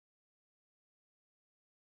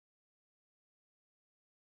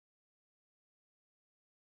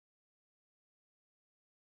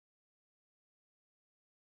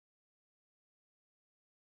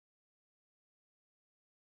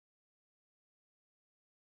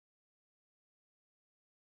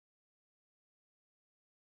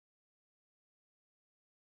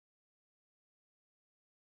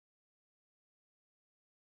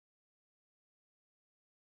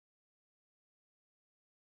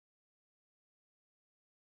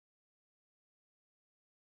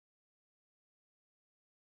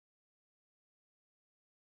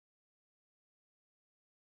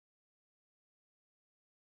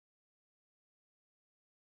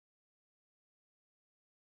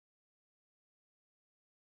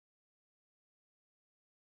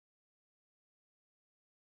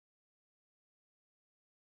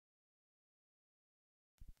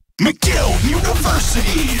McGill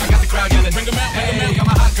University. I got the crowd yelling, bring 'em out, bring 'em out. Got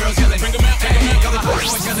my hot girls yelling, bring 'em out, bring 'em out. Got my hot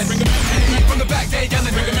boys yelling, bring 'em out. From the back, they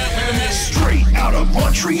yelling, bring 'em out, bring 'em out. Straight out of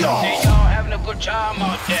Montreal. They all having a good time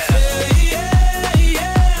out there.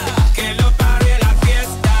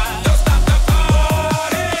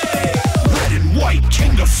 Red and white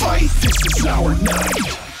came to fight. This is our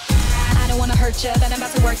night. I don't wanna hurt ya, but I'm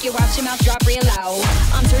about to work you. Watch your mouth drop real low.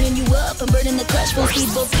 I'm turning you up, I'm burning the clutch. Full speed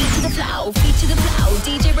to the flow, feet to the flow.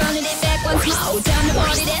 DJ running it back once more. Time to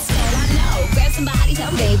party, that's all I know. Grab somebody, tell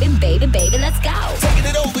 'em, baby, baby, baby, let's go. Taking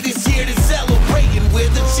it over this year to celebrating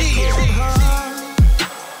with a cheer.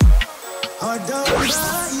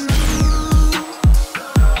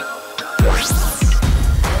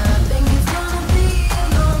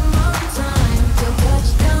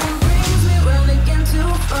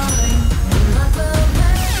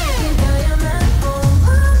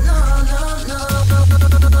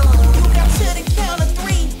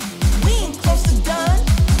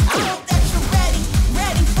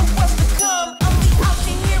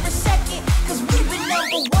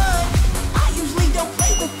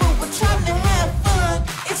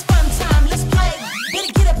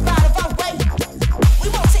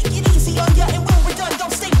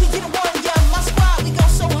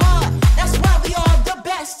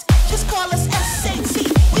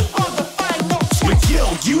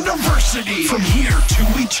 University, from here to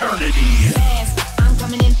eternity. I'm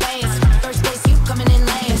coming in fast. First place, you coming in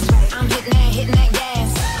last. I'm hitting that gas.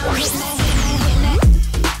 I'm hitting that.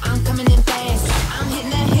 I'm coming in fast. I'm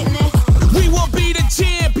hitting that. We will be the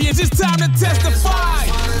champions. It's time to testify.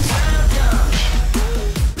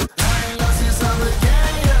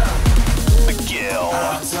 McGill.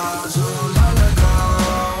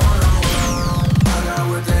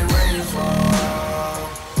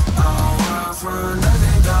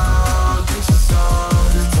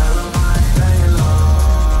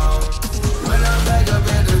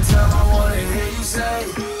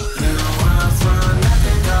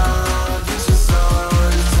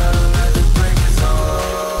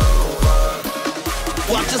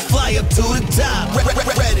 Watch us fly up to the top.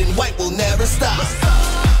 Red and white will never stop.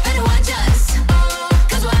 Better watch us.